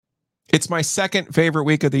It's my second favorite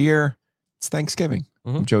week of the year. It's Thanksgiving.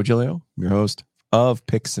 I'm Joe Giglio, your host of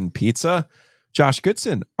Picks and Pizza. Josh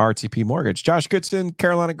Goodson, RTP Mortgage. Josh Goodson,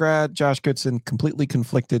 Carolina grad. Josh Goodson, completely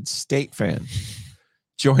conflicted State fan.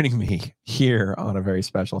 Joining me here on a very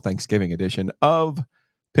special Thanksgiving edition of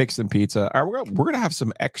Picks and Pizza. We're going to have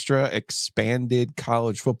some extra expanded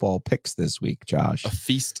college football picks this week, Josh. A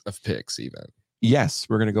feast of picks, even. Yes,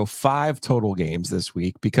 we're going to go 5 total games this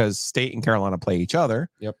week because State and Carolina play each other.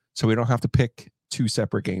 Yep. So we don't have to pick 2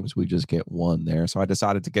 separate games. We just get one there. So I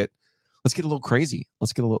decided let's get a little crazy.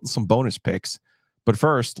 Let's get some bonus picks. But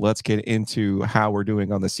first, let's get into how we're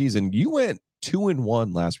doing on the season. You went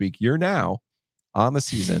 2-1 last week. You're now on the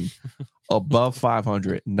season above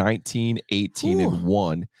 500, 19, 18, and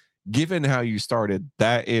 1. Given how you started,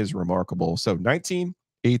 that is remarkable. So 19,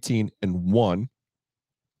 18, and 1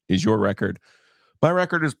 is your record. My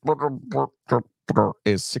record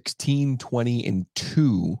is 16, 20, and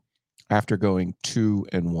 2 after going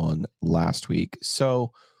 2-1 last week.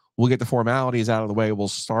 So we'll get the formalities out of the way. We'll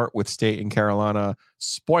start with State and Carolina.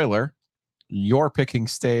 Spoiler, you're picking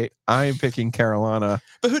State. I'm picking Carolina.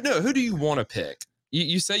 But who do you want to pick?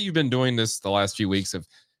 You say you've been doing this the last few weeks of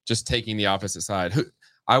just taking the opposite side.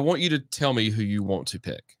 I want you to tell me who you want to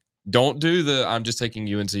pick. Don't do the I'm just taking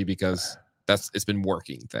UNC because it's been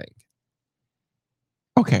working thing.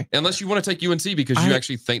 Okay. Unless you want to take UNC because you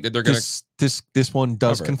actually think that they're going to. This one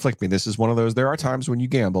does conflict me. This is one of those. There are times when you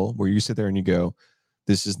gamble where you sit there and you go,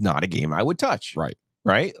 this is not a game I would touch. Right.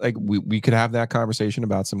 Like we could have that conversation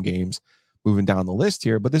about some games moving down the list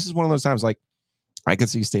here. But this is one of those times like I could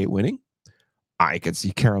see State winning. I could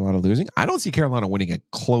see Carolina losing. I don't see Carolina winning a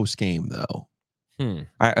close game, though.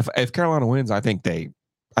 If Carolina wins, I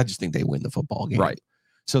just think they win the football game. Right.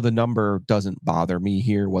 So the number doesn't bother me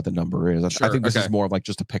here, what the number is. Sure, I think this is more of like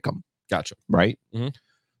just a pick 'em. Gotcha. Right? Mm-hmm.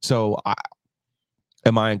 So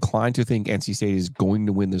am I inclined to think NC State is going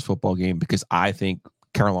to win this football game because I think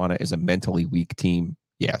Carolina is a mentally weak team?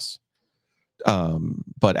 Yes.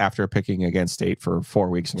 But after picking against State for 4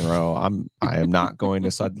 weeks in a row, I am not going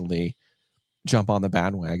to suddenly jump on the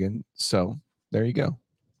bandwagon. So there you go.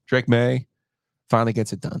 Drake May finally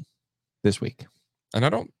gets it done this week.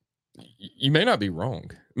 And you may not be wrong.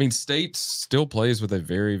 I mean, State still plays with a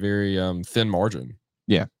very, very thin margin.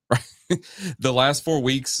 Yeah. Right. The last 4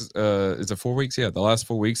 weeks, is it 4 weeks? Yeah. The last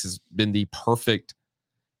 4 weeks has been the perfect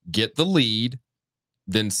get the lead,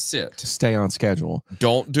 then sit. Stay on schedule.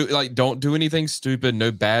 Don't do anything stupid.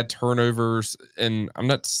 No bad turnovers. And I'm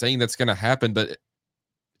not saying that's going to happen, but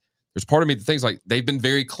there's part of me that thinks like they've been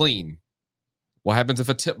very clean. What happens if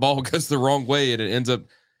a tip ball goes the wrong way and it ends up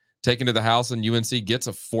taken to the house and UNC gets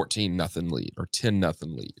a 14-0 lead or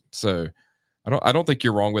 10-0 lead? So I don't think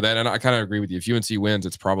you're wrong with that. And I kind of agree with you. If UNC wins,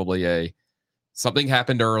 it's probably something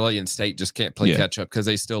happened early and State just can't play catch up because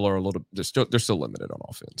they still are they're still limited on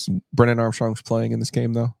offense. Brennan Armstrong's playing in this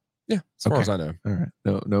game though? Yeah, as far as I know. All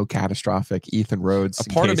right. No catastrophic Ethan Rhodes. A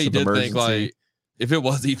part of me did think like if it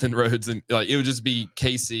was Ethan Rhodes and like it would just be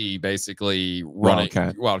KC basically running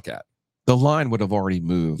Wildcat. The line would have already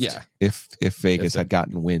moved. Yeah. If Vegas had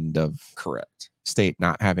gotten wind of correct State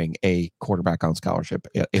not having a quarterback on scholarship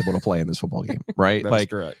able to play in this football game, right? That's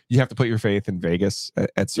like correct. You have to put your faith in Vegas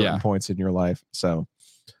at certain points in your life. So,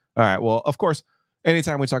 all right. Well, of course,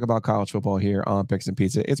 anytime we talk about college football here on Picks and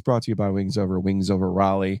Pizza, it's brought to you by Wings Over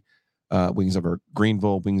Raleigh, Wings Over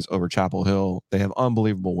Greenville, Wings Over Chapel Hill. They have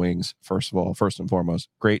unbelievable wings. First and foremost,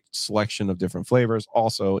 great selection of different flavors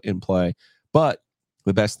also in play. But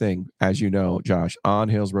the best thing, as you know, Josh, on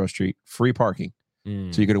Hillsborough Street, free parking.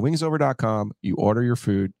 So you go to wingsover.com, you order your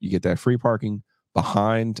food, you get that free parking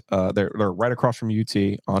behind, they're right across from UT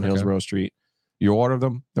on Hillsborough Street. You order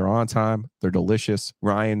them, they're on time, they're delicious.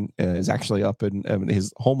 Ryan is actually up in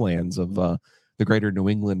his homelands of the greater New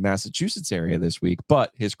England, Massachusetts area this week,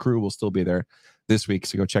 but his crew will still be there this week.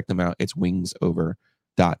 So go check them out. It's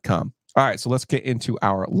wingsover.com. All right, so let's get into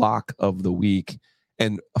our lock of the week.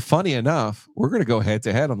 And funny enough, we're going to go head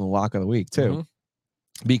to head on the lock of the week too,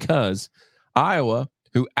 because Iowa,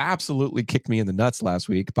 who absolutely kicked me in the nuts last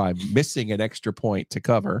week by missing an extra point to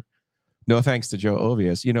cover. No thanks to Joe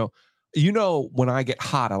Ovius. You know, when I get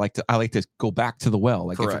hot, I like to go back to the well.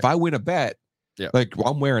 Like if I win a bet, like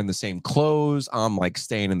I'm wearing the same clothes, I'm like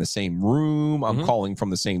staying in the same room, I'm calling from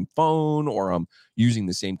the same phone, or I'm using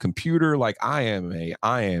the same computer. Like I am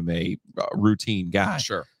a routine guy.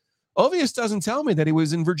 Sure. Ovius doesn't tell me that he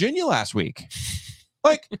was in Virginia last week.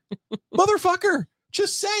 Like, motherfucker.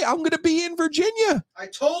 Just say I'm going to be in Virginia. I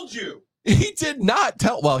told you. He did not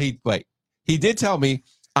tell. Well, he did tell me.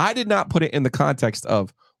 I did not put it in the context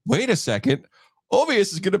of, wait a second,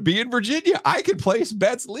 Ovius is going to be in Virginia. I can place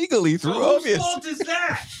bets legally through Ovius. Whose fault is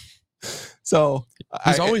that? So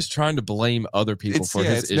he's always trying to blame other people for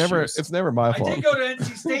his issues. It's never my fault. I did go to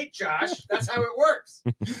NC State, Josh. That's how it works.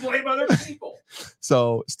 You blame other people.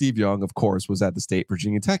 So Steve Young, of course, was at the State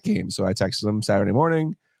Virginia Tech game. So I texted him Saturday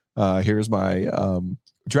morning. Here's my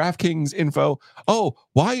DraftKings info. Oh,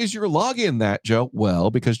 why is your login that, Joe?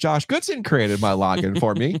 Well, because Josh Goodson created my login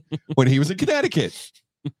for me when he was in Connecticut.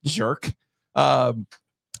 Jerk.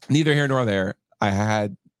 Neither here nor there. I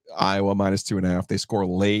had Iowa -2.5. They score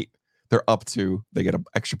late. They're up 2. They get an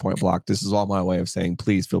extra point block. This is all my way of saying,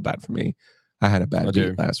 please feel bad for me. I had a bad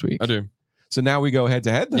beat last week. I do. So now we go head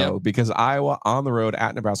to head though, because Iowa on the road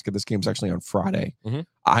at Nebraska. This game's actually on Friday.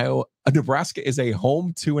 Nebraska is a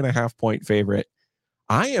home 2.5 point favorite.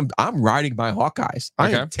 I'm riding my Hawkeyes.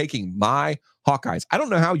 I am taking my Hawkeyes. I don't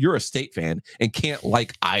know how you're a State fan and can't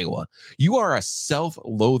like Iowa. You are a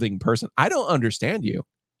self-loathing person. I don't understand you.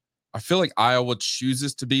 I feel like Iowa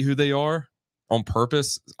chooses to be who they are on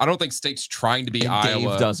purpose. I don't think State's trying to be and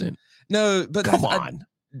Iowa. Dave doesn't. No, but come on.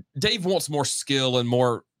 Dave wants more skill and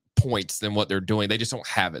more points than what they're doing. They just don't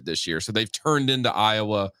have it this year. So they've turned into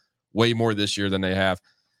Iowa way more this year than they have.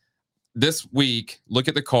 This week, look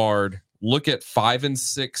at the card. Look at 5 and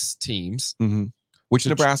 6 teams, which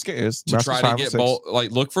Nebraska is to try to get bowl.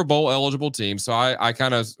 Like look for bowl eligible teams. So I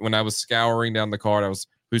kind of, when I was scouring down the card, I was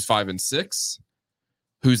who's 5 and 6,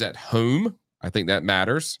 who's at home. I think that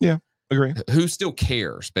matters. Yeah, agree. Who still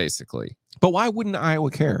cares, basically. But why wouldn't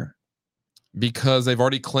Iowa care? Because they've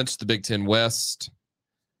already clinched the Big Ten West.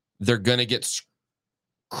 They're gonna get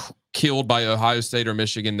killed by Ohio State or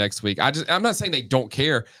Michigan next week. I'm not saying they don't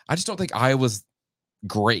care. I just don't think Iowa's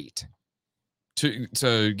great.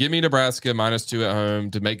 To give me Nebraska -2 at home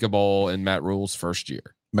to make a bowl in Matt Rule's first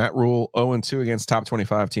year. Matt Rule 0-2 against top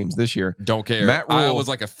 25 teams this year. Don't care. Matt Rule, Iowa's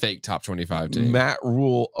like a fake top 25 team. Matt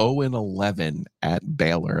Rule 0-11 at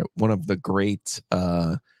Baylor. One of the great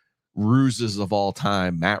ruses of all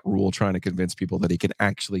time. Matt Rule trying to convince people that he can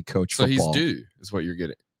actually coach football. So he's due, is what you're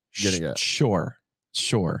getting at. Sure.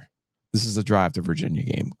 This is a drive to Virginia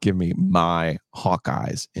game. Give me my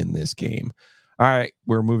Hawkeyes in this game. All right,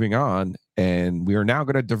 we're moving on, and we are now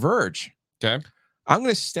going to diverge. Okay. I'm going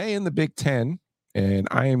to stay in the Big Ten, and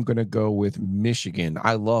I am going to go with Michigan.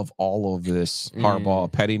 I love all of this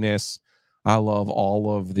Harbaugh pettiness. I love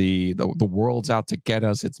all of the world's out to get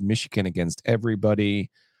us. It's Michigan against everybody.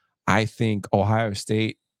 I think Ohio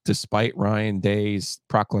State, despite Ryan Day's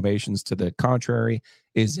proclamations to the contrary,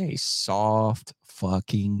 is a soft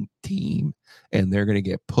fucking team, and they're going to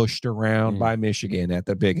get pushed around by Michigan at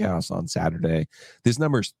the Big House on Saturday. This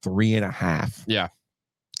number's 3.5. Yeah.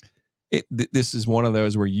 This is one of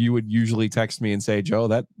those where you would usually text me and say, Joe,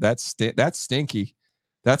 that's stinky.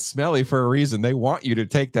 That's smelly for a reason. They want you to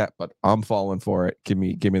take that, but I'm falling for it. Give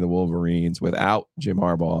me the Wolverines without Jim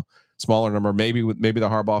Harbaugh. Smaller number. Maybe the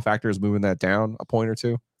Harbaugh factor is moving that down a point or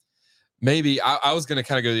two. Maybe I was going to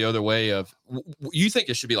kind of go the other way of, you think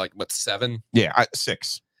it should be like, what, 7? Yeah,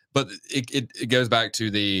 6. But it goes back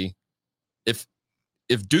to the, if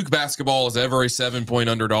Duke basketball is ever a 7-point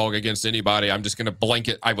underdog against anybody, I'm just going to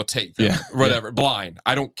blanket. I will take them, whatever, blind.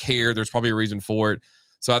 I don't care. There's probably a reason for it.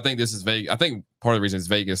 So I think this is Vegas. I think part of the reason is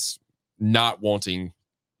Vegas not wanting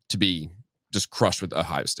to be just crushed with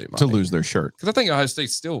Ohio State to lose their shirt. Because I think Ohio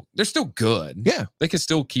State's they're still good. Yeah. They can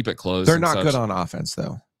still keep it close. They're not good on offense,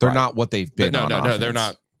 though. They're not what they've been. No, they're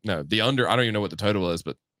not. No, the under, I don't even know what the total is,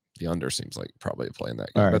 but the under seems like probably playing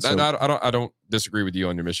that game. Right, but I don't disagree with you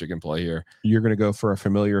on your Michigan play here. You're going to go for a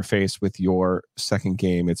familiar face with your second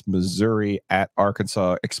game. It's Missouri at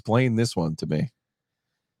Arkansas. Explain this one to me.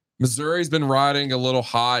 Missouri's been riding a little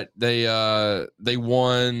hot. They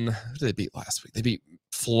won. Who did they beat last week? They beat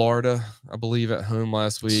Florida, I believe, at home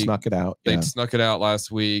last week. Snuck it out. They snuck it out last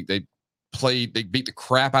week. They beat the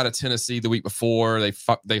crap out of Tennessee the week before.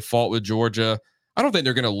 They fought with Georgia. I don't think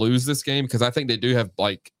they're going to lose this game because I think they do have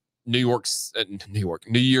like New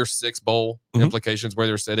Year's 6 bowl implications where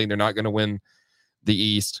they're sitting. They're not going to win the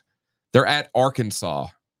East. They're at Arkansas.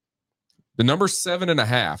 The number's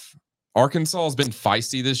 7.5. Arkansas has been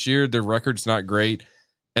feisty this year. Their record's not great,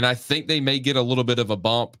 and I think they may get a little bit of a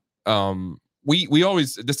bump. We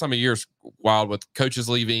always, this time of year is wild with coaches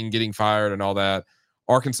leaving, getting fired, and all that.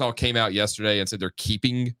 Arkansas came out yesterday and said they're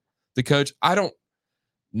keeping the coach. I don't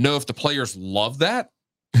know if the players love that,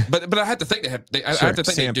 but I have to think I have to think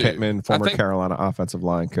Sam they do. Pittman, former Carolina offensive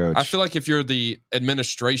line coach. I feel like if you're the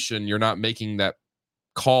administration, you're not making that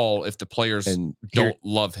call if the players don't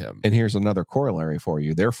love him. And here's another corollary for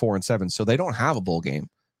you. They're 4-7, so they don't have a bowl game.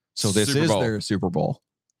 So this is their Super Bowl.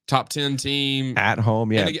 Top 10 team at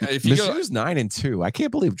home. Yeah. If you Mizzou's 9-2. I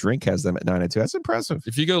can't believe Drink has them at 9-2. That's impressive.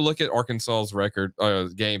 If you go look at Arkansas's record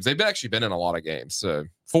games, they've actually been in a lot of games. So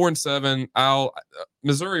 4-7.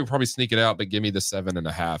 Missouri will probably sneak it out, but give me the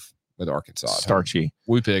 7.5 with Arkansas. Starchy.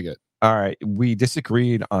 We pig it. All right. We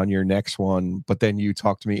disagreed on your next one, but then you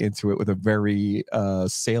talked me into it with a very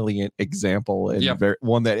salient example and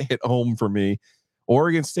one that hit home for me.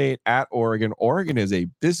 Oregon State at Oregon.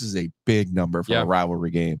 This is a big number for a rivalry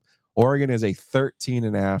game. Oregon is a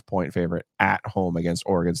 13.5 point favorite at home against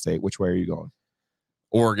Oregon State. Which way are you going?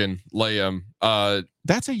 Oregon, lay them.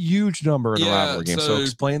 That's a huge number in a rivalry game. So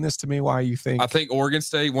explain this to me, why you think. I think Oregon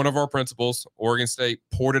State, one of our principals, Oregon State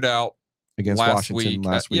poured it out against Washington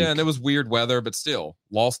last week. Yeah, and it was weird weather, but still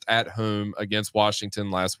lost at home against Washington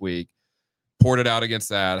last week. Poured it out against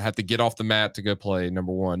that. I had to get off the mat to go play,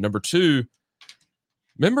 number one. Number two,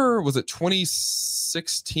 remember, was it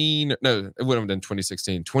 2016? No, it wouldn't have been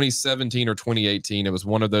 2016. 2017 or 2018. It was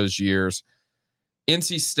one of those years.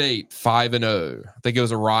 NC State 5-0. I think it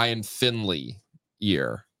was a Ryan Finley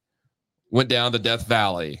year. Went down to Death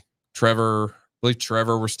Valley. I believe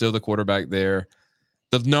Trevor was still the quarterback there.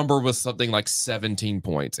 The number was something like 17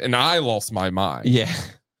 points, and I lost my mind. Yeah,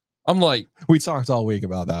 I'm like, we talked all week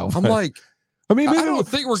about that one. I'm like, I mean, I don't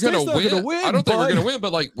think we're gonna win. I don't think we're gonna win,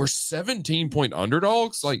 but like, we're 17-point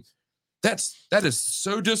underdogs. Like, that is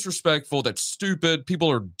so disrespectful. That's stupid.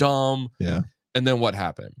 People are dumb. Yeah. And then what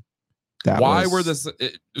happened?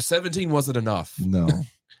 17 wasn't enough. No.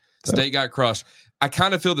 State got crushed. I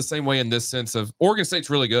kind of feel the same way in this sense of Oregon State's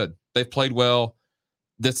really good. They've played well.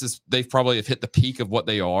 They've probably have hit the peak of what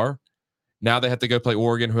they are. Now they have to go play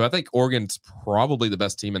Oregon, who I think Oregon's probably the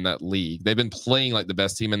best team in that league. They've been playing like the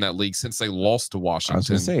best team in that league since they lost to Washington. I was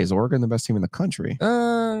going to say, is Oregon the best team in the country?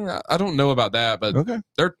 I don't know about that, but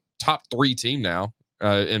they're top 3 team now,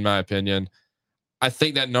 in my opinion. I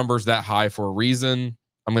think that number's that high for a reason.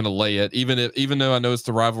 I'm going to lay it, even though I know it's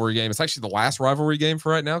the rivalry game. It's actually the last rivalry game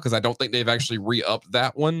for right now, because I don't think they've actually re-upped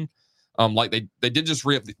that one. Like they did just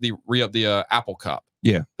re-up the Apple Cup.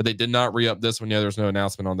 Yeah, but they did not re-up this one. Yeah, there's no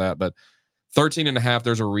announcement on that, but 13.5.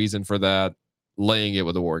 There's a reason for that. Laying it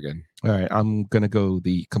with Oregon. All right, I'm gonna go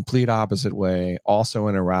the complete opposite way. Also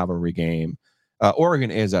in a rivalry game, Oregon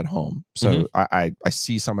is at home, so I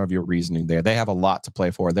see some of your reasoning there. They have a lot to play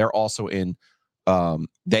for. They're also in.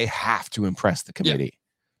 They have to impress the committee,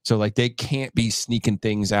 so like they can't be sneaking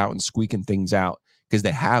things out and squeaking things out because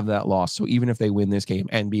they have that loss. So even if they win this game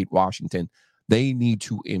and beat Washington, they need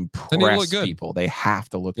to impress people. They have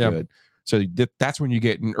to look good. So that's when you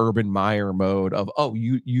get in Urban Meyer mode of, oh,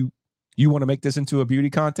 you want to make this into a beauty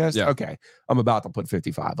contest? Yeah. Okay, I'm about to put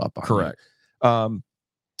 55 up on Correct. You. I'm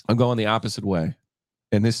going the opposite way,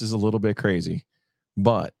 and this is a little bit crazy,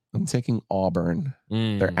 but I'm taking Auburn.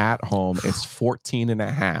 They're at home. It's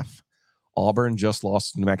 14.5. Auburn just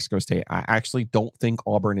lost to New Mexico State. I actually don't think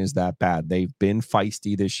Auburn is that bad. They've been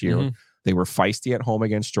feisty this year. They were feisty at home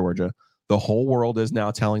against Georgia. The whole world is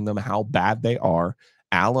now telling them how bad they are.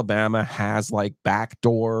 Alabama has like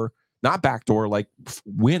win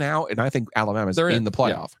out, and I think Alabama's in the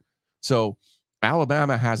playoff. Yeah. So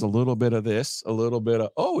Alabama has a little bit of this, a little bit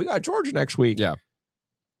of, we got Georgia next week. Yeah.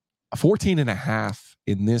 14.5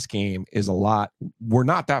 in this game is a lot. We're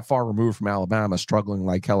not that far removed from Alabama struggling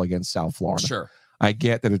like hell against South Florida. Sure. I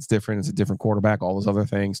get that it's different. It's a different quarterback, all those other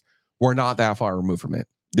things. We're not that far removed from it.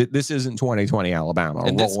 This isn't 2020 Alabama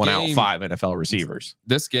rolling out 5 NFL receivers.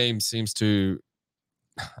 This game seems to,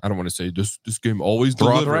 I don't want to say this game always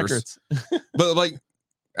delivers. The records. But like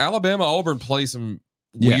Alabama, Auburn play some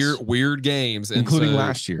weird games, including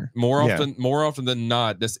last year. More often than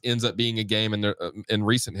not, this ends up being a game in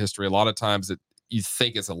recent history. A lot of times that you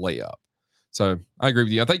think it's a layup. So I agree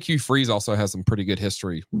with you. I think Hugh Freeze also has some pretty good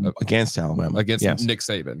history against Alabama, against Nick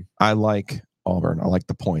Saban. I like Auburn. I like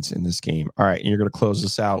the points in this game. All right, and you're going to close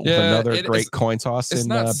this out with another great coin toss in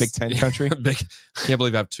Big Ten country. Can't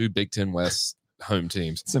believe I have 2 Big Ten West home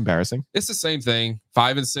teams. It's embarrassing. It's the same thing.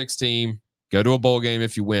 5-6 team. Go to a bowl game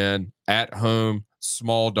if you win. At home,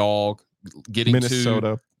 small dog. Getting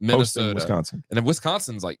Minnesota, Wisconsin, and then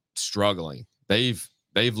Wisconsin's like struggling. They've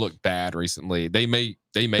looked bad recently. They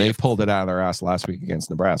pulled it out of their ass last week against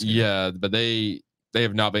Nebraska. Yeah, but they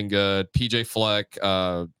have not been good. PJ Fleck,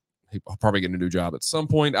 he'll probably get a new job at some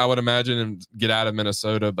point, I would imagine, and get out of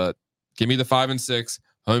Minnesota. But give me the 5-6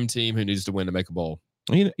 home team who needs to win to make a bowl.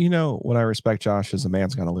 You know what I respect, Josh, is a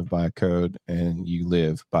man's got to live by a code, and you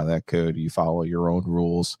live by that code. You follow your own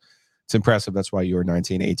rules. It's impressive. That's why you are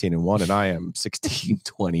 19, 18, and 1, and I am 16,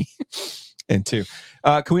 20, and 2.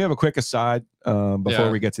 Can we have a quick aside before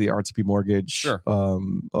we get to the RTP Mortgage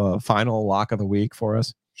final lock of the week for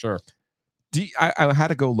us? Sure. I had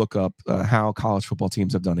to go look up how college football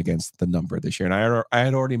teams have done against the number this year, and I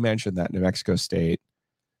had already mentioned that New Mexico State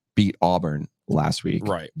beat Auburn last week.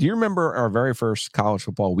 Right. Do you remember our very first college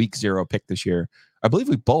football week 0 pick this year? I believe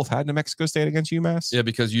we both had New Mexico State against UMass. Yeah,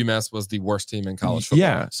 because UMass was the worst team in college football.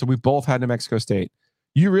 Yeah, so we both had New Mexico State.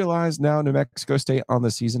 You realize now New Mexico State on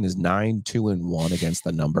the season is 9-2-1 against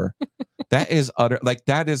the number. That is utter, like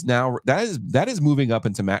that is moving up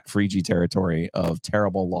into Matt Freege territory of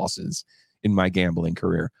terrible losses in my gambling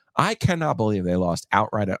career. I cannot believe they lost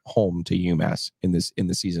outright at home to UMass in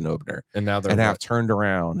the season opener, and now they're have turned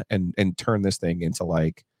around and turned this thing into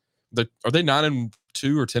like. Are they 9-2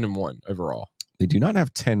 or 10-1 overall? They do not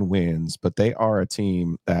have 10 wins, but they are a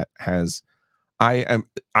team that has. I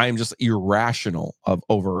am just irrational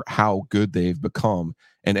over how good they've become,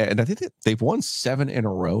 and I think that they've won 7 in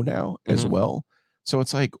a row now as well. So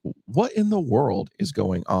it's like, what in the world is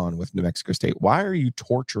going on with New Mexico State? Why are you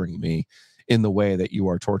torturing me in the way that you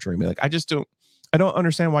are torturing me? Like, I don't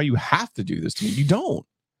understand why you have to do this to me. You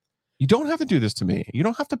don't have to do this to me. You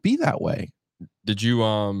don't have to be that way. Did you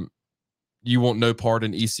want no part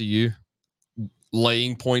in ECU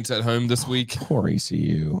laying points at home this week? Poor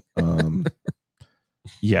ECU.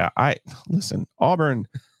 Yeah, Auburn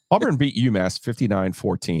beat UMass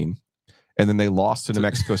 59-14, and then they lost to New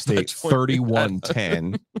Mexico State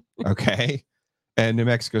 31-10. Okay. And New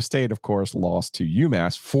Mexico State, of course, lost to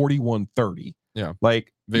UMass 41-30. Yeah.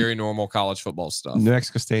 Like very normal college football stuff. New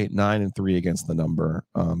Mexico State 9-3 against the number.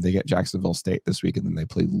 They get Jacksonville State this week, and then they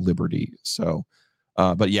play Liberty. So,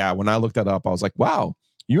 but yeah, when I looked that up, I was like, wow,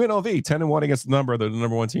 UNLV 10-1 against the number. They're the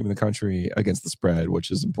number 1 team in the country against the spread, which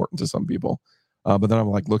is important to some people. But then I'm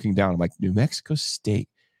like looking down, I'm like, New Mexico State,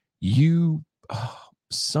 you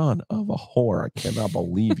son of a whore. I cannot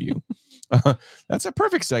believe you. That's a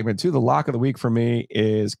perfect segment too. The lock of the week for me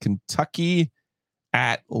is Kentucky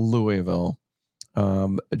at Louisville.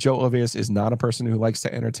 Joe Ovius is not a person who likes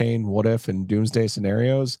to entertain what if and doomsday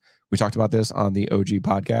scenarios. We talked about this on the OG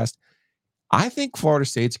podcast. I think Florida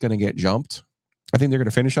State's going to get jumped. I think they're going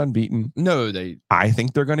to finish unbeaten. I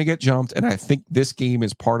think they're going to get jumped, and I think this game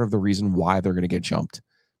is part of the reason why they're going to get jumped,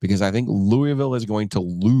 because I think Louisville is going to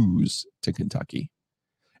lose to Kentucky.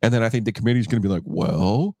 And then I think the committee is going to be like,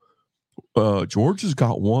 well, Georgia's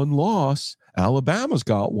got 1 loss. Alabama's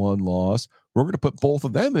got 1 loss. We're going to put both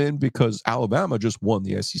of them in because Alabama just won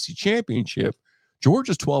the SEC championship.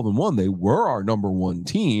 Georgia's 12-1. They were our number 1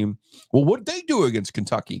 team. Well, what did they do against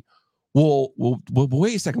Kentucky? Well,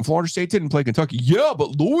 wait a second. Florida State didn't play Kentucky. Yeah,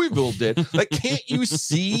 but Louisville did. Like, can't you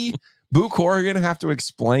see Boo Corrigan have to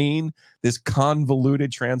explain this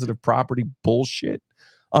convoluted transitive property bullshit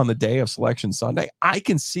on the day of Selection Sunday? I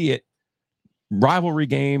can see it. Rivalry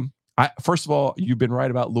game. First of all, you've been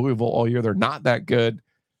right about Louisville all year. They're not that good.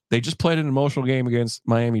 They just played an emotional game against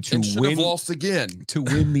Miami to win. Lost again to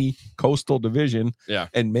win the Coastal Division. Yeah.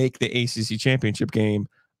 And make the ACC championship game.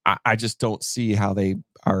 I just don't see how they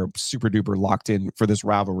are super duper locked in for this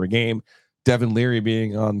rivalry game. Devin Leary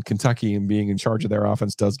being on Kentucky and being in charge of their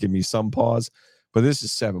offense does give me some pause, but this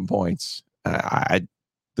is 7 points.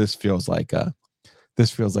 This feels like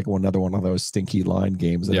another one of those stinky line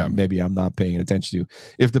games that maybe I'm not paying attention to.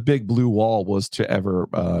 If the big blue wall was to ever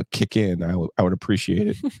kick in, I would appreciate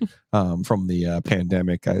it. From the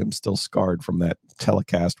pandemic, I am still scarred from that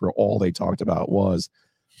telecast where all they talked about was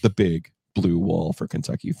the big blue wall for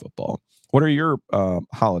Kentucky football. What are your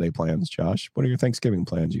holiday plans, Josh? What are your Thanksgiving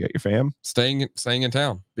plans? You got your fam? Staying in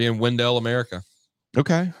town, being Wendell, America.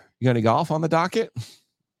 Okay. You got any golf on the docket?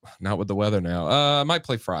 Not with the weather now. I might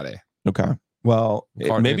play Friday. Okay. Well,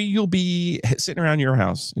 maybe you'll be sitting around your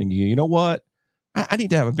house and you know what? I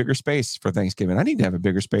need to have a bigger space for Thanksgiving. I need to have a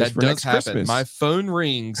bigger space for next Christmas. My phone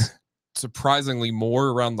rings surprisingly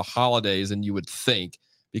more around the holidays than you would think,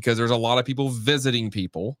 because there's a lot of people visiting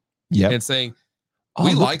people. Yep. And saying,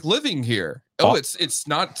 we like living here. It's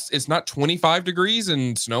not 25 degrees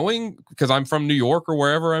and snowing because I'm from New York or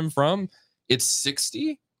wherever I'm from. It's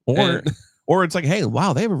 60. Or it's like, hey,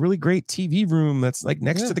 wow, they have a really great TV room that's like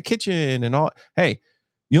next to the kitchen and all. Hey,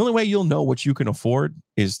 the only way you'll know what you can afford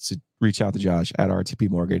is to reach out to Josh at RTP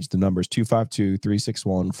Mortgage. The number is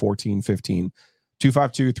 252-361-1415,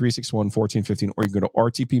 252-361-1415, or you can go to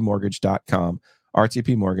rtpmortgage.com.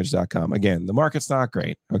 rtpmortgage.com. Again, the market's not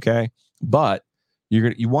great, okay? But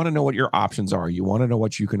you want to know what your options are. You want to know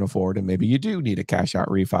what you can afford, and maybe you do need a cash out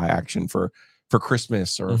refi action for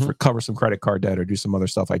Christmas or for cover some credit card debt or do some other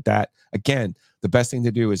stuff like that. Again, the best thing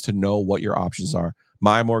to do is to know what your options are.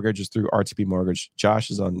 My mortgage is through RTP Mortgage. Josh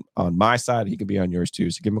is on my side. He can be on yours too.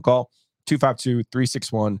 So give him a call,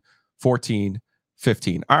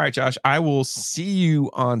 252-361-1415. All right, Josh, I will see you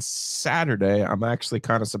on Saturday. I'm actually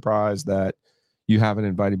kind of surprised that you haven't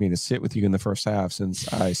invited me to sit with you in the first half,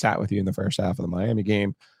 since I sat with you in the first half of the Miami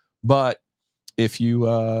game. But if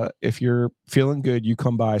you're feeling good, you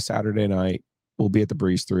come by Saturday night. We'll be at the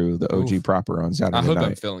Breeze Through, the OG Oof. proper on Saturday I hope night.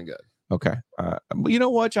 I'm feeling good. Okay. You know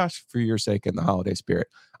what, Josh? For your sake and the holiday spirit,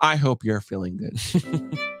 I hope you're feeling good.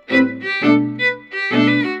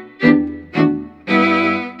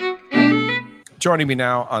 Joining me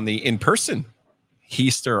now on the in-person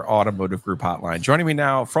Heister Automotive Group hotline. Joining me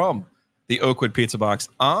now from the Oakwood Pizza Box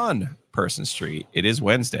on Person Street. It is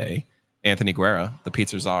Wednesday. Anthony Guerra, the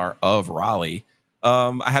pizza czar of Raleigh.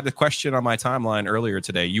 I had the question on my timeline earlier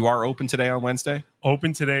today. You are open today on Wednesday?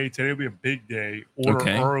 Open today. Today will be a big day. Order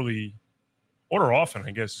early. Order often,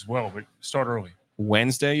 I guess, as well, but start early.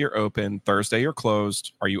 Wednesday, you're open. Thursday, you're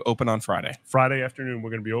closed. Are you open on Friday? Friday afternoon,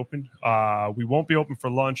 we're going to be open. We won't be open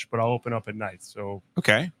for lunch, but I'll open up at night. So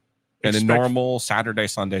okay. And a normal Saturday,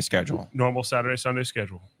 Sunday schedule. Normal Saturday, Sunday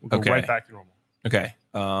schedule. We'll go right back to normal. Okay.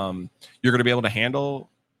 You're going to be able to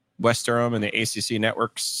handle West Durham and the ACC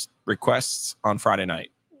Network's requests on Friday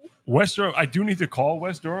night. West Durham, I do need to call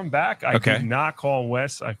West Durham back. I did not call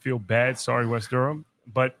West. I feel bad. Sorry, West Durham.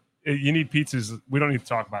 But you need pizzas. We don't need to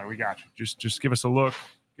talk about it. We got you. Just give us a look.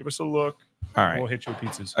 Give us a look. All right. We'll hit you with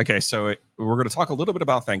pizzas. Okay, so we're going to talk a little bit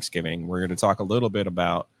about Thanksgiving. We're going to talk a little bit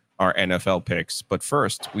about our NFL picks. But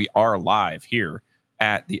first, we are live here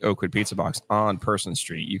at the Oakwood Pizza Box on Person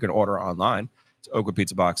Street. You can order online to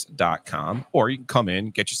oakwoodpizzabox.com, or you can come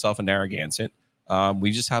in, get yourself a Narragansett.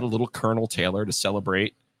 We just had a little Colonel Taylor to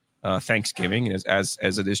celebrate Thanksgiving, as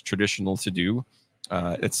it is traditional to do.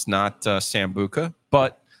 It's not Sambuca,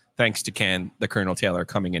 but thanks to Ken, the Colonel Taylor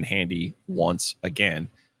coming in handy once again.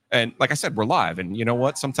 And like I said, we're live. And you know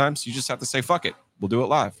what? Sometimes you just have to say, fuck it. We'll do it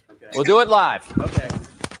live. Okay. We'll do it live. Okay.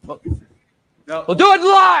 We'll do it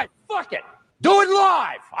live. Fuck it. Do it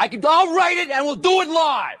live. I'll write it and we'll do it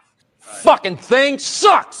live. Right. Fucking thing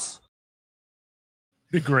sucks.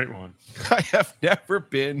 The great one. I have never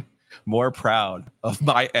been more proud of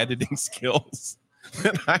my editing skills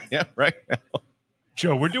than I am right now.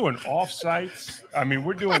 Joe, we're doing offsites. I mean,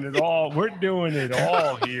 we're doing it all. We're doing it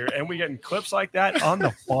all here. And we're getting clips like that on the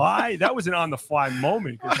fly. That was an on the fly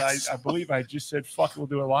moment because I believe I just said, fuck, we'll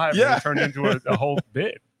do it live. Yeah. And it turned into a whole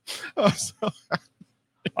bit.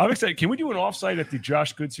 I'm excited. Can we do an offsite at the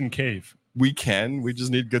Josh Goodson Cave? We can. We just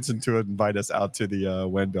need Goodson to invite us out to the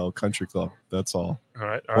Wendell Country Club. That's all. All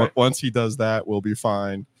right. Once he does that, we'll be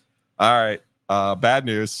fine. All right. Bad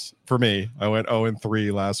news for me. I went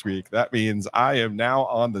 0-3 last week. That means I am now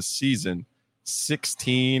on the season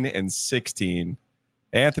 16-16.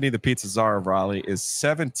 Anthony, the Pizza Czar of Raleigh, is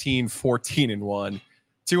 17-14-1,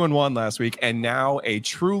 2-1 last week, and now a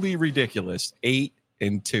truly ridiculous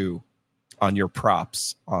 8-2 on your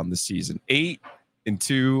props on the season.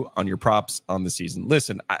 8-2 on your props on the season.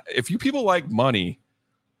 Listen, if you people like money,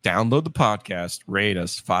 download the podcast, rate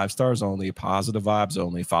us 5 stars only, positive vibes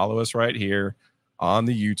only. Follow us right here on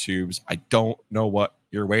the YouTubes. I don't know what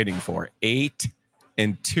you're waiting for.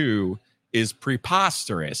 8-2 is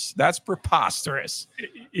preposterous. That's preposterous.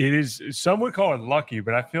 It is. Some would call it lucky,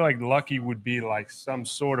 but I feel like lucky would be like some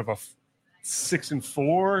sort of a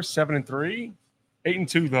 6-4, 7-3,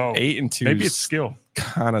 8-2 though. 8-2. Maybe it's skill.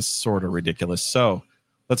 Kind of sort of ridiculous. So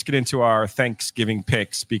let's get into our Thanksgiving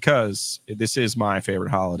picks because this is my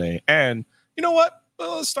favorite holiday. And you know what?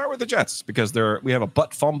 Well, let's start with the Jets because we have a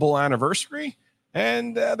butt fumble anniversary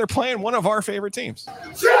and they're playing one of our favorite teams.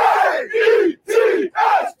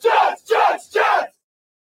 J-E-T-S, Jets, Jets, Jets!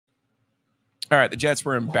 All right, the Jets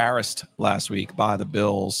were embarrassed last week by the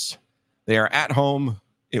Bills. They are at home.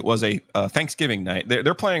 It was a Thanksgiving night.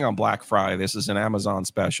 They're playing on Black Friday. This is an Amazon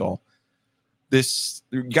special. You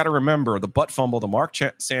got to remember the butt fumble, the Mark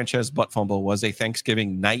Sanchez butt fumble was a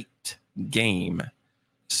Thanksgiving night game.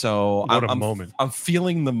 So I'm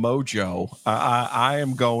feeling the mojo. I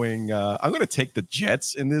am going. I'm going to take the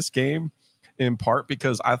Jets in this game, in part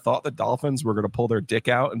because I thought the Dolphins were going to pull their dick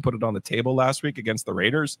out and put it on the table last week against the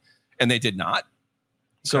Raiders, and they did not.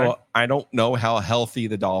 So I don't know how healthy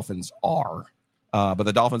the Dolphins are, but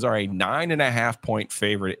the Dolphins are a 9.5-point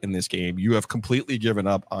favorite in this game. You have completely given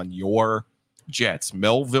up on your Jets.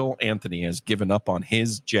 Melville Anthony has given up on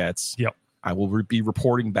his Jets. Yep. I will be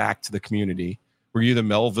reporting back to the community. Were you the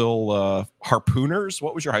Melville Harpooners?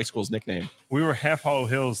 What was your high school's nickname? We were Half Hollow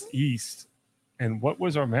Hills East. And what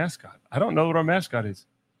was our mascot? I don't know what our mascot is.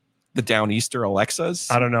 The Downeaster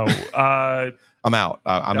Alexas? I don't know. I'm out.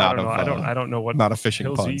 I'm out of. I don't know what. Not a fishing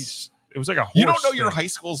Hills puns. East. It was like a horse. You don't know your high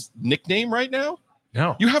school's nickname right now?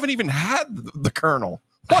 No. You haven't even had the Colonel.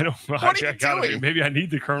 I don't know. Maybe I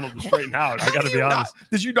need the Colonel to straighten out. I got to be honest.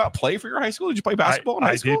 Did you not play for your high school? Did you play basketball in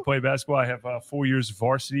high school? I did play basketball. I have 4 years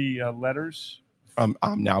varsity letters. I'm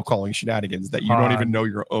now calling shenanigans that you don't even know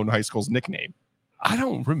your own high school's nickname. I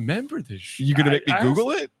don't remember this. You gonna make me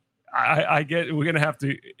Google it? I get. We're gonna have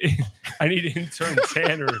to. I need intern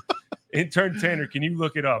Tanner. Intern Tanner, can you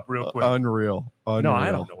look it up real quick? Unreal. No,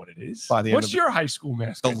 I don't know what it is. What's your high school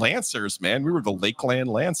mascot? The Lancers, man. We were the Lakeland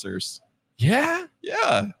Lancers. Yeah?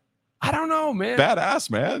 Yeah. I don't know, man. Badass,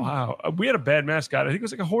 man. Wow. We had a bad mascot. I think it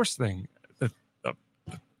was like a horse thing.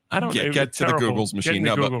 I don't know. Get to the Google's machine.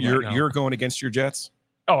 No, but you're going against your Jets?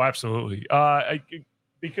 Oh, absolutely.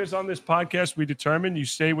 Because on this podcast, we determine you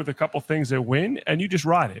stay with a couple things that win and you just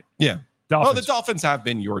ride it. Yeah. Dolphins. Well, the Dolphins have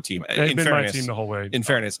been your team. They've been my team the whole way. In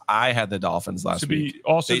fairness, I had the Dolphins last week.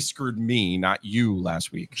 They screwed me, not you,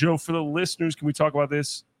 last week. Joe, for the listeners, can we talk about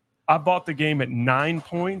this? I bought the game at 9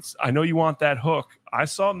 points. I know you want that hook. I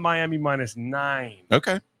saw Miami -9.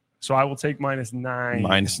 Okay. So I will take -9.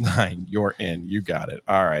 -9. You're in. You got it.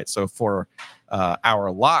 All right. So for our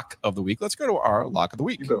lock of the week, let's go to our lock of the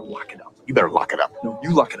week. You better lock it up. You better lock it up. No,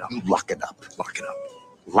 you lock it up. You lock it up. Lock it up.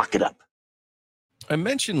 Lock it up. I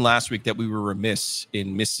mentioned last week that we were remiss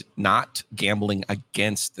in not gambling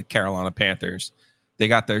against the Carolina Panthers. They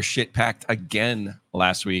got their shit packed again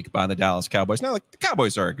last week by the Dallas Cowboys. Now, the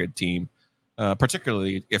Cowboys are a good team,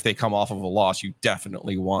 particularly if they come off of a loss. You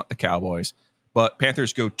definitely want the Cowboys. But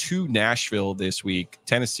Panthers go to Nashville this week.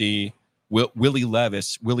 Tennessee, Willie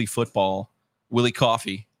Levis, Willie Football, Willie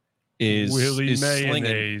Coffee is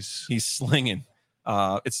slinging. He's slinging.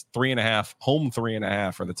 It's 3.5, home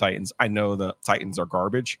 3.5 for the Titans. I know the Titans are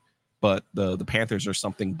garbage, but the Panthers are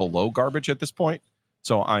something below garbage at this point.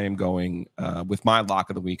 So I am going with my lock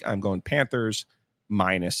of the week. I'm going Panthers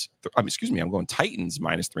I'm going Titans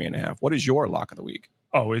 -3.5. What is your lock of the week?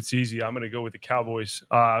 Oh, it's easy. I'm going to go with the Cowboys.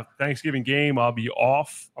 Thanksgiving game, I'll be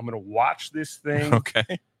off. I'm going to watch this thing.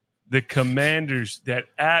 Okay. The Commanders that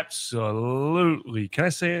absolutely, can I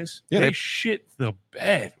say this? Yeah, they shit the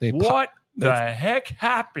bed. What the heck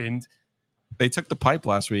happened? They took the pipe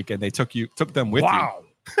last week and they took them with you.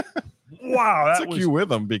 Wow. That took you with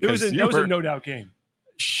them because it was a no doubt game.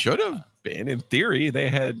 Should have been. In theory, they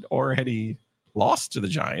had already lost to the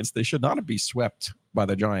Giants. They should not be swept by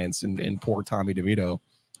the Giants and poor Tommy DeVito,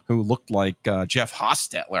 who looked like Jeff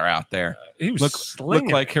Hostetler out there. He was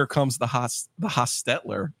looked like here comes the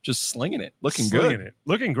Hostetler, just slinging it, looking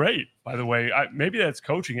great. By the way, maybe that's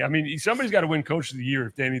coaching. I mean, somebody's got to win Coach of the Year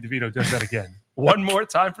if Danny DeVito does that again. One more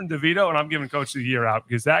time from DeVito, and I'm giving Coach of the Year out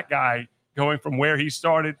because that guy going from where he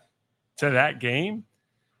started to that game.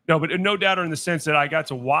 No, but no doubt in the sense that I got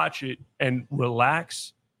to watch it and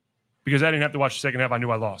relax because I didn't have to watch the second half. I knew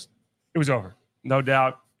I lost. It was over. No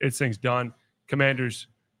doubt. It's things done. Commanders,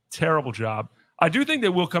 terrible job. I do think they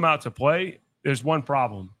will come out to play. There's one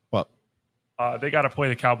problem. What? They got to play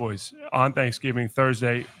the Cowboys on Thanksgiving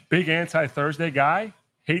Thursday. Big anti-Thursday guy.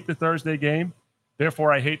 Hate the Thursday game.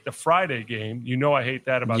 Therefore, I hate the Friday game. You know I hate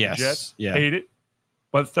that about the Jets. Yeah. Hate it.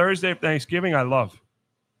 But Thursday Thanksgiving, I love.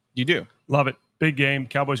 You do? Love it. Big game.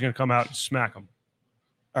 Cowboys going to come out and smack them.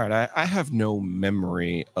 All right. I have no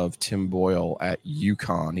memory of Tim Boyle at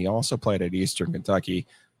UConn. He also played at Eastern Kentucky.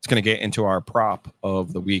 It's going to get into our prop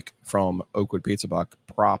of the week from Oakwood Pizza Buck.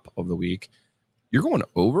 Prop of the week. You're going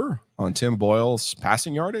over on Tim Boyle's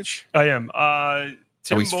passing yardage? I am.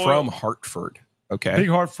 He's from Hartford. Okay. Big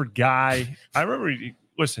Hartford guy. I remember,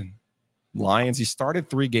 listen. Lions. He started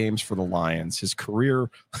 3 games for the Lions. His career.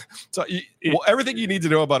 Everything you need to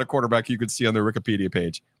know about a quarterback you could see on the Wikipedia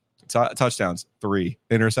page. Touchdowns, 3.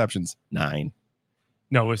 Interceptions, 9.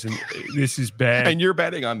 No, listen, this is bad. And you're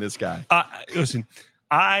betting on this guy. Listen,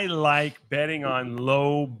 I like betting on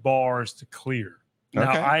low bars to clear. Now,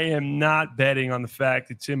 I am not betting on the fact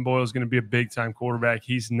that Tim Boyle is going to be a big-time quarterback.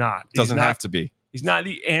 He's not. Doesn't have to be. He's not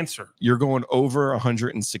the answer. You're going over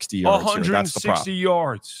 160 yards. 160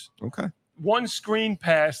 yards. Okay. One screen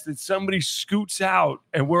pass that somebody scoots out,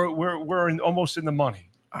 and we're almost in the money.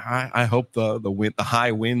 I hope the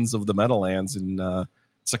high winds of the Meadowlands and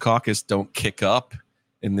Secaucus don't kick up,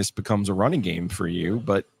 and this becomes a running game for you.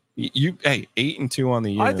 But 8-2 on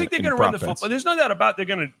the year. I think they're going to run the football. There's no doubt about they're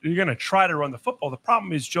going to try to run the football. The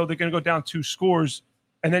problem is, Joe, they're going to go down 2 scores,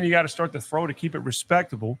 and then you got to start the throw to keep it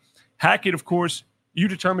respectable. Hackett, of course, you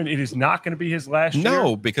determine it is not going to be his last year.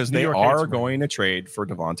 No, because they are going to trade for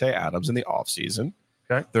Devontae Adams in the offseason.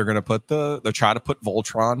 Okay. They're going to they'll try to put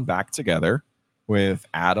Voltron back together with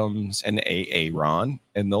Adams and Aaron,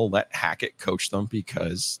 and they'll let Hackett coach them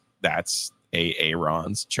because that's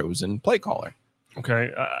Aaron's chosen play caller.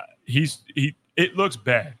 Okay. It looks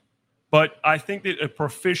bad, but I think that a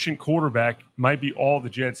proficient quarterback might be all the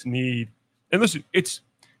Jets need. And listen,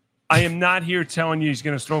 I am not here telling you he's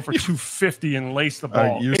going to throw for 250 and lace the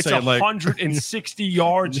ball. You're It's saying, like- 160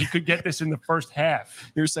 yards. He could get this in the first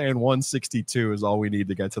half. You're saying 162 is all we need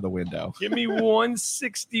to get to the window. Give me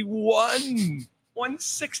 161.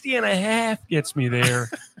 160 and a half gets me there.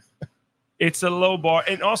 It's a low bar.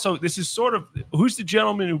 And also, this is sort of, who's the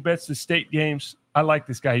gentleman who bets the state games? I like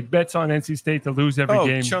this guy. He bets on NC State to lose every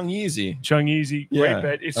game. Chung Yeezy. Chung Yeezy. Great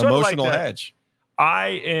bet. It's sort Emotional of like that. hedge.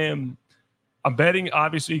 I'm betting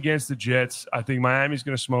obviously against the Jets. I think Miami's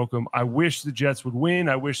going to smoke them. I wish the Jets would win.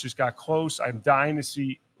 I wish this got close. I'm dying to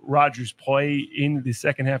see Rodgers play in the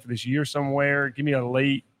second half of this year somewhere. Give me a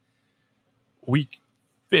late week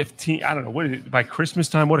 15. I don't know. What is it? By Christmas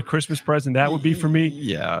time, what a Christmas present that would be for me.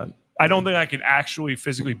 Yeah. I don't think I can actually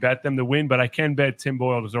physically bet them to win, but I can bet Tim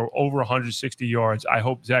Boyle to throw over 160 yards. I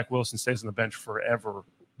hope Zach Wilson stays on the bench forever.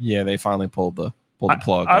 Yeah, they finally pulled the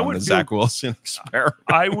plug I on would the feel- Zach Wilson experiment.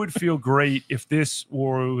 I would feel great if this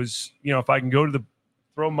was, if I can go to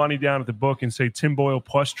throw money down at the book and say Tim Boyle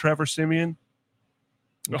plus Trevor Siemian,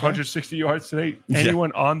 160 yards today. Yeah.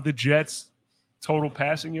 Anyone on the Jets total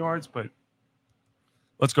passing yards, but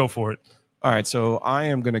let's go for it. All right, so I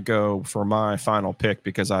am going to go for my final pick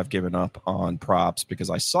because I've given up on props because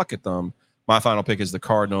I suck at them. My final pick is the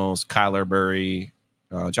Cardinals, Kyler Murray,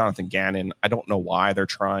 Jonathan Gannon. I don't know why they're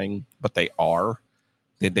trying, but they are.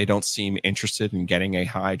 They don't seem interested in getting a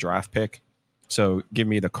high draft pick. So give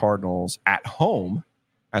me the Cardinals at home,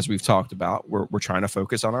 as we've talked about. We're trying to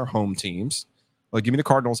focus on our home teams. Well, give me the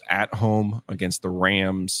Cardinals at home against the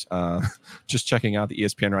Rams. Just checking out the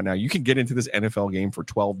ESPN right now. You can get into this NFL game for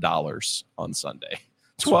 $12 on Sunday.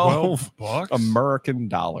 12 bucks American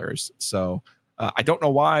dollars. So I don't know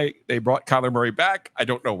why they brought Kyler Murray back. I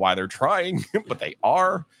don't know why they're trying, but they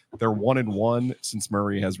are. They're 1-1 since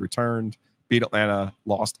Murray has returned. Beat Atlanta,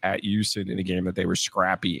 lost at Houston in a game that they were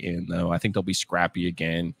scrappy in, though. I think they'll be scrappy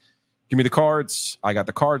again. Give me the Cards. I got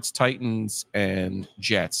the Cards, Titans, and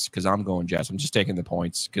Jets because I'm going Jets. I'm just taking the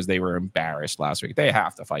points because they were embarrassed last week. They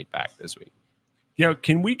have to fight back this week.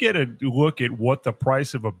 Can we get a look at what the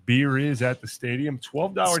price of a beer is at the stadium?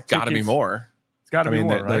 $12 tickets. It's got to be more. It's got to be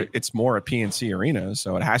more, right? It's more at PNC Arena,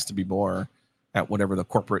 so it has to be more at whatever the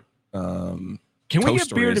corporate. Can we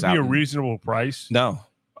get beer to be a reasonable price? No.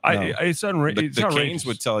 It's unreal. The Canes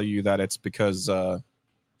would tell you that it's because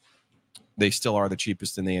they still are the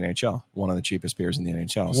cheapest in the NHL, one of the cheapest beers in the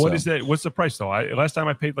NHL. What is that? What's the price though? Last time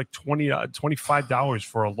I paid like $25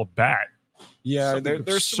 for a Labatt. Yeah,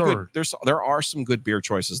 there are some good beer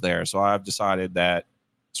choices there. So I've decided that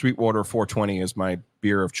Sweetwater 420 is my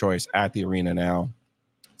beer of choice at the arena now.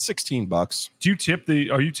 $16. Do you tip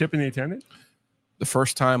are you tipping the attendant? The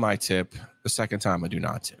first time I tip, the second time I do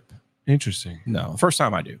not tip. Interesting. No, first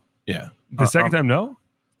time I do. Yeah. The second time, no?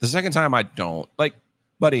 The second time I don't. Like,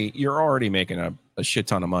 buddy, you're already making a shit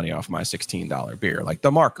ton of money off my $16 beer. Like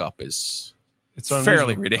the markup is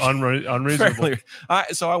fairly ridiculous. Unreasonable.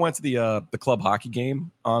 So I went to the club hockey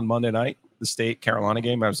game on Monday night, the State Carolina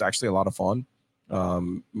game. That was actually a lot of fun.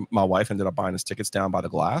 My wife ended up buying us tickets down by the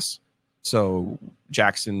glass. So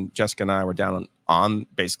Jackson, Jessica, and I were down on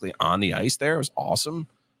basically on the ice there. It was awesome.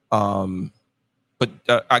 But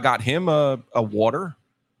I got him a water.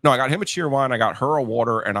 No, I got him a cheer wine. I got her a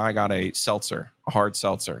water, and I got a seltzer, a hard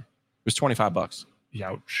seltzer. It was $25.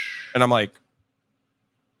 Ouch. And I'm like,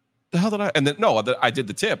 the hell did I? And then I did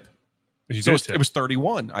the tip. It was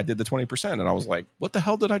 31. I did the 20%, and I was like, what the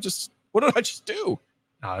hell did I just? What did I just do?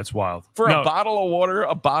 Oh, that's wild. For a bottle of water,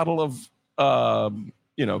 a bottle of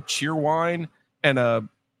cheer wine, and a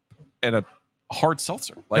hard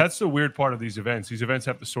seltzer. Like, that's the weird part of these events. These events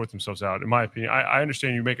have to sort themselves out, in my opinion. I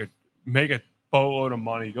understand you make a boatload of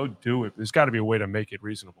money. Go do it. There's got to be a way to make it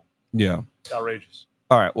reasonable. Yeah. It's outrageous.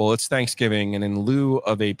 All right. Well, it's Thanksgiving, and in lieu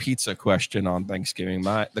of a pizza question on Thanksgiving,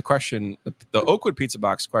 the Oakwood Pizza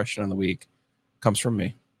Box question of the week comes from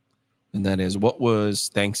me, and that is, what was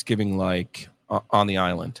Thanksgiving like on the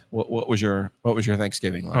island? What was your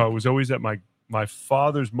Thanksgiving like? It was always at my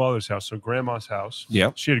father's mother's house, so grandma's house.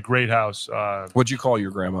 Yeah. She had a great house. What'd you call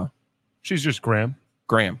your grandma? She's just Graham.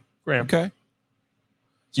 Graham. Okay.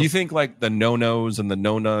 Do you think like the no-nos and the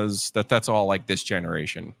no-nos, that's all like this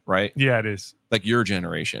generation, right? Yeah, it is. Like your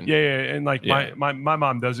generation. Yeah. And like my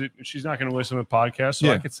mom does it. She's not going to listen to the podcast, so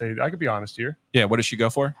I could be honest here. Yeah. What does she go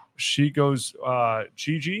for? She goes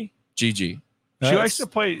Gigi. Gigi. She likes to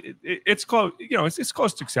play. It's close. It's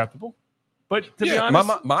close to acceptable. But to be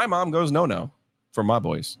honest, my mom goes no for my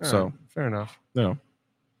boys. So fair enough. No.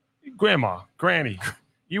 Grandma, granny.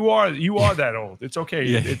 You are that old. It's okay.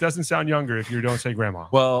 Yeah. It doesn't sound younger if you don't say grandma.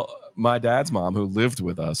 Well, my dad's mom, who lived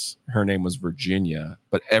with us, her name was Virginia,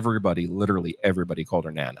 but literally everybody called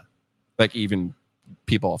her Nana. Like even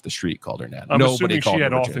people off the street called her Nat. I'm Nobody assuming called she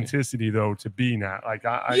had her Virginia. authenticity though to be Nat. Like you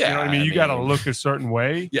Yeah, know what I mean? I You got to mean- look a certain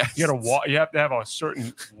way. Yes. You got to walk. You have to have a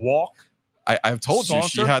certain walk. I've told you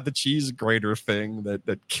she Saunter? had the cheese grater thing that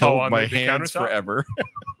killed on my the hands countertop? forever.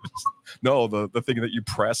 No, the thing that you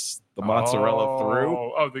press the mozzarella through.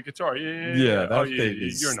 Oh, the guitar. Yeah. Yeah, that Oh, thing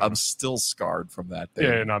is. You're not. I'm still scarred from that thing.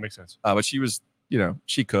 Yeah, no, it makes sense. But she was,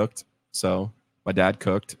 she cooked. So my dad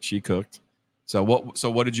cooked. She cooked. So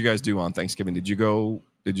what did you guys do on Thanksgiving? Did you go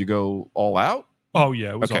all out? Oh yeah,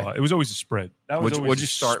 it was Okay. all. It was always a spread. That was What'd you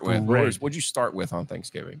start with? spread. What'd you start with on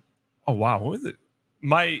Thanksgiving? Oh wow, what was it?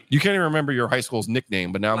 You can't even remember your high school's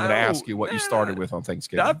nickname, but now I'm going to No, ask you what you started with on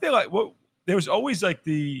Thanksgiving. I feel like there was always like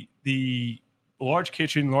the large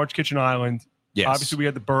kitchen island. Yes. Obviously, we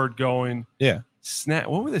had the bird going. Yeah. Snack.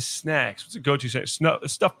 What were the snacks? What's the go-to snack?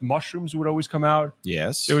 Stuffed mushrooms would always come out.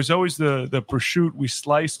 Yes. There was always the prosciutto we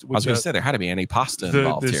sliced I with was going to say there had to be any pasta the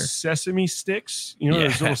involved here. sesame sticks. You know,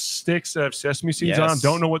 those little Yes. sticks that have sesame seeds on them. Yes.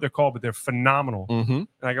 Don't know what they're called, but they're phenomenal. Mm-hmm. And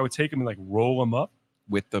like I would take them and like roll them up.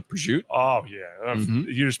 With the prosciutto. Oh yeah, Mhm.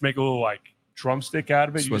 you just make a little like drumstick out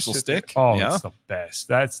of it. You just Swizzle sit there. stick? Oh, Yeah. that's the best.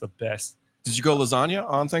 That's the best. Did you go lasagna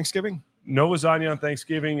on Thanksgiving? No lasagna on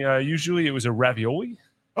Thanksgiving. Usually it was a ravioli.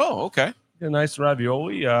 Oh, okay. A nice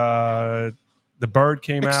ravioli. The bird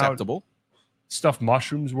came out. Acceptable. Stuffed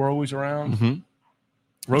mushrooms were always around.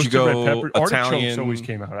 Mm-hmm. Roasted go red pepper. Artichokes Italian- always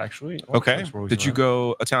came out. Actually. Okay. Artichokes were always Did you around.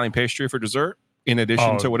 go Italian pastry for dessert in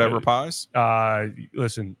addition Oh, to whatever yeah. pies?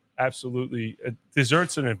 Listen, absolutely.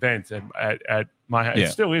 Dessert's an event at my house. Yeah.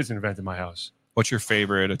 It still is an event in my house. What's your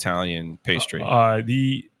favorite Italian pastry?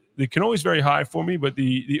 The can always very high for me, but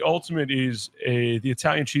the ultimate is the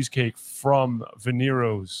Italian cheesecake from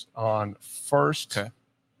Venero's on 1st Okay.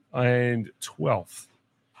 and 12th.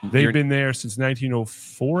 They've You're- been there since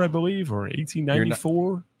 1904, I believe, or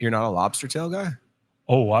 1894. You're not a lobster tail guy?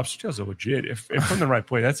 Oh, lobster tails are legit. If from the right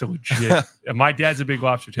place, that's a legit. My dad's a big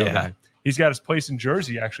lobster tail Yeah. guy. He's got his place in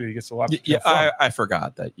Jersey. Actually, he gets a lobster Yeah, tail from. I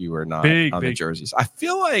forgot that you were not Big, on the big- jerseys. I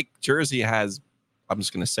feel like Jersey has, I'm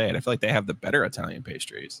just going to say it, I feel like they have the better Italian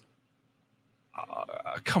pastries.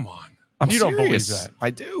 Come on, I'm You don't believe serious. that. I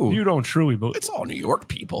do. you don't truly believe. It's all New York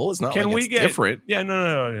people. It's not Can like we it's get different. Yeah,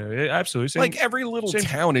 no, absolutely. Same- Like every little same-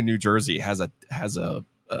 town in New Jersey has a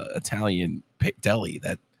Italian deli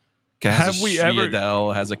that has Have a we ever-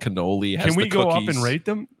 Ciadel, has a cannoli, has Can we the go cookies, up and rate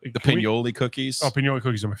them? the Can we- pinoli cookies. Oh, pinoli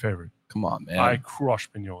cookies are my favorite. Come on, man. I crush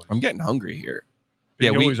pinolis. I'm getting hungry here.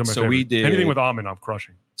 Yeah, we- Pinolis are my so we favorite. did- anything with almond. I'm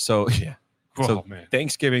crushing. So yeah, Oh So- man,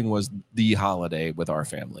 Thanksgiving was the holiday with our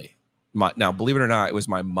family. Now, believe it or not, it was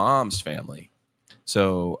my mom's family.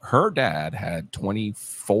 So her dad had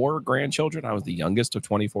 24 grandchildren. I was the youngest of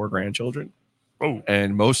 24 grandchildren. oh,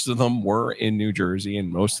 And most of them were in New Jersey, and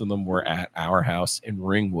most of them were at our house in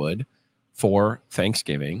Ringwood for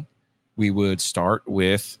Thanksgiving. We would start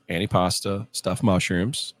with antipasta, stuffed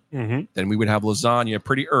mushrooms. mm-hmm. Then we would have lasagna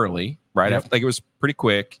pretty early, right Yep. after, like it was pretty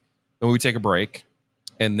quick. Then we would take a break,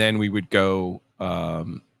 and then we would go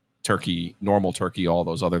turkey, normal turkey, all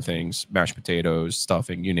those other things, mashed potatoes,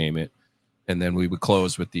 stuffing, you name it. And then we would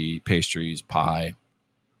close with the pastries, pie,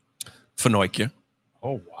 finoikia,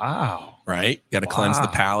 Oh wow, right? Got to cleanse the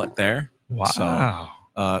Wow. palate there.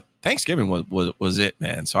 wow. Thanksgiving was it,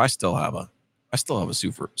 man. So I still have a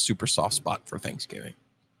super soft spot for Thanksgiving.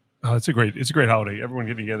 Oh, it's a great holiday. Everyone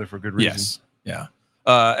getting together for a good reason. Yes. Yeah.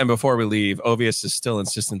 And before we leave, Ovius is still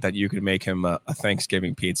insistent that you could make him a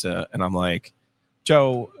Thanksgiving pizza. And I'm like,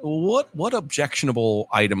 Joe, what objectionable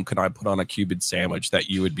item could I put on a Cuban sandwich that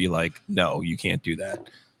you would be like, no, you can't do that?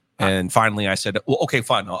 And finally I said, well, okay,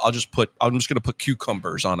 fine. I'm just going to put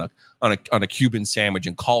cucumbers on a Cuban sandwich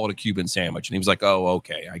and call it a Cuban sandwich. And he was like, oh,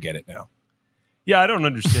 okay, I get it now. Yeah, I don't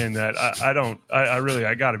understand that. I don't. I really.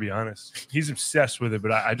 I got to be honest. He's obsessed with it,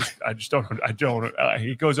 but I just don't. I don't.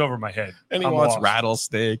 It goes over my head. And he I'm wants lost.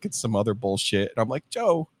 rattlesnake and some other bullshit. And I'm like,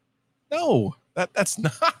 Joe, no, that's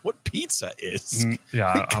not what pizza is. Yeah,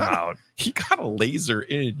 I'm gotta- out. You gotta laser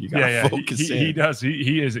in. You gotta Yeah, focus he in. does.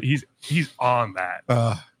 He is. He's on that.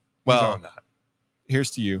 He's Well, on that. here's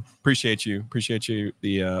to you. Appreciate you,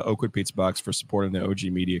 the Oakwood Pizza Box, for supporting the OG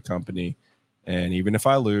Media Company. And even if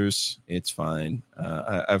I lose, it's fine.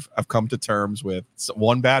 I've come to terms with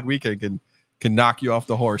one bad weekend can knock you off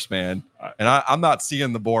the horse, man. And I'm not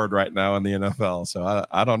seeing the board right now in the NFL, so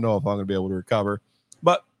I don't know if I'm going to be able to recover.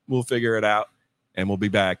 But we'll figure it out, and we'll be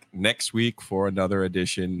back next week for another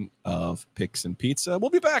edition of Picks and Pizza.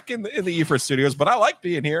 We'll be back in the Eford Studios, but I like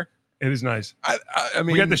being here. It is nice. I mean,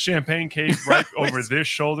 We got the Champagne Cave right over this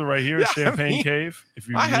shoulder right here. Yeah, I Champagne mean, Cave. If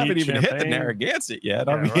you I haven't need even hit the champagne, Narragansett yet.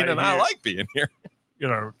 Yeah, I mean, right and I here. like being here.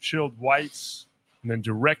 chilled whites. And then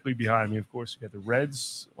directly behind me, of course, you got the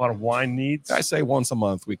Reds. A lot of wine needs. I say once a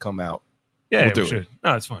month we come out. Yeah, we'll do we should. it.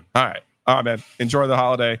 No, it's fun. All right, man. Enjoy the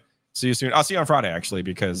holiday. See you soon. I'll see you on Friday, actually,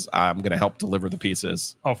 because I'm going to help deliver the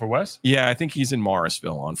pizzas. Oh, for Wes? Yeah, I think he's in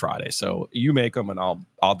Morrisville on Friday. So you make them and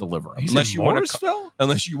I'll deliver them. He's unless in you want Morrisville?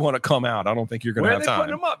 unless you want to come out. I don't think you're going to Where have are they time.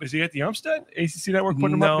 putting him up? Is he at the Umstead? ACC Network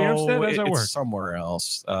putting him up at the Umstead? How does that it's work? somewhere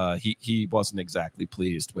else. He wasn't exactly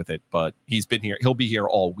pleased with it, but he's been here. He'll be here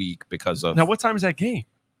all week because of Now, what time is that game?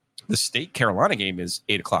 the State Carolina game is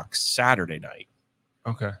 8:00 Saturday night.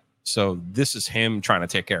 Okay. So this is him trying to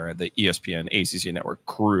take care of the ESPN ACC Network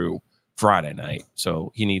crew Friday night.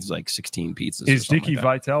 So he needs like 16 pizzas. Is Dickie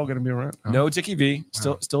Vitale going to be around? Oh. No, Dickie V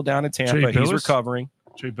still down in Tampa. Jay He's Billis? recovering.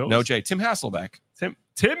 Jay Billis? No, Tim Hasselbeck.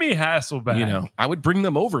 Timmy Hasselbeck. You know, I would bring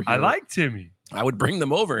them over here. I like Timmy. I would bring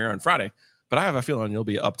them over here on Friday, but I have a feeling you'll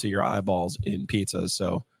be up to your eyeballs in pizzas.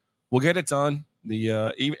 So we'll get it done.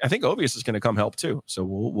 I think Ovius is going to come help too. So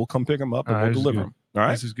we'll come pick them up and we'll deliver them. All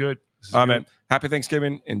right. This is good. All right, man. Happy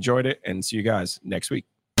Thanksgiving. Enjoyed it, and see you guys next week.